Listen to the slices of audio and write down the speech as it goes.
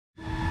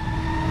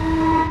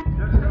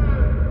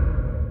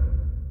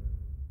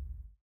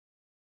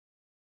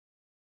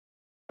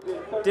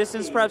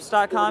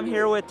DistancePreps.com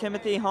here with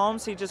Timothy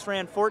Holmes. He just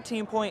ran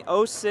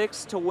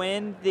 14.06 to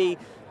win the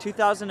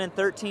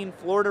 2013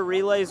 Florida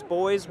Relays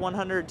Boys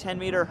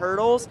 110-meter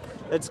hurdles.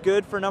 That's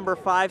good for number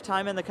 5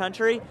 time in the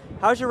country.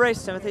 How's your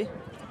race, Timothy?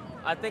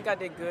 I think I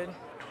did good.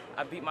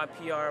 I beat my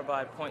PR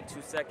by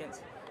 0.2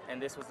 seconds, and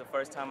this was the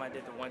first time I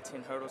did the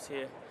 110 hurdles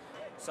here,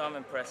 so I'm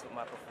impressed with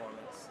my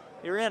performance.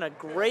 You're in a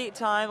great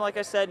time, like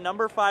I said,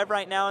 number 5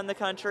 right now in the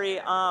country.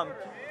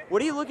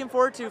 What are you looking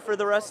forward to for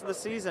the rest of the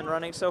season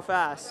running so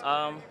fast?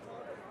 I'm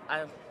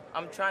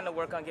trying to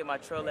work on getting my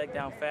trail leg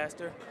down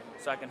faster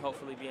so I can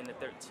hopefully be in the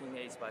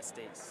 13.8s by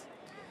states.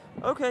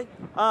 Okay.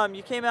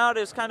 You came out, it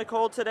was kind of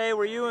cold today.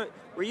 Were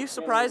you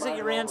surprised that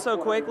you ran so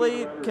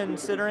quickly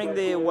considering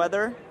the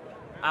weather?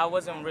 I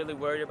wasn't really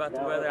worried about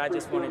the weather. I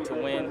just wanted to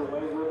win,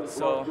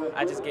 so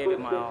I just gave it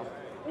my all.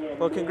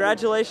 Well,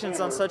 congratulations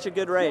on such a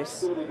good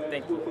race.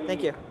 Thank you.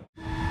 Thank you.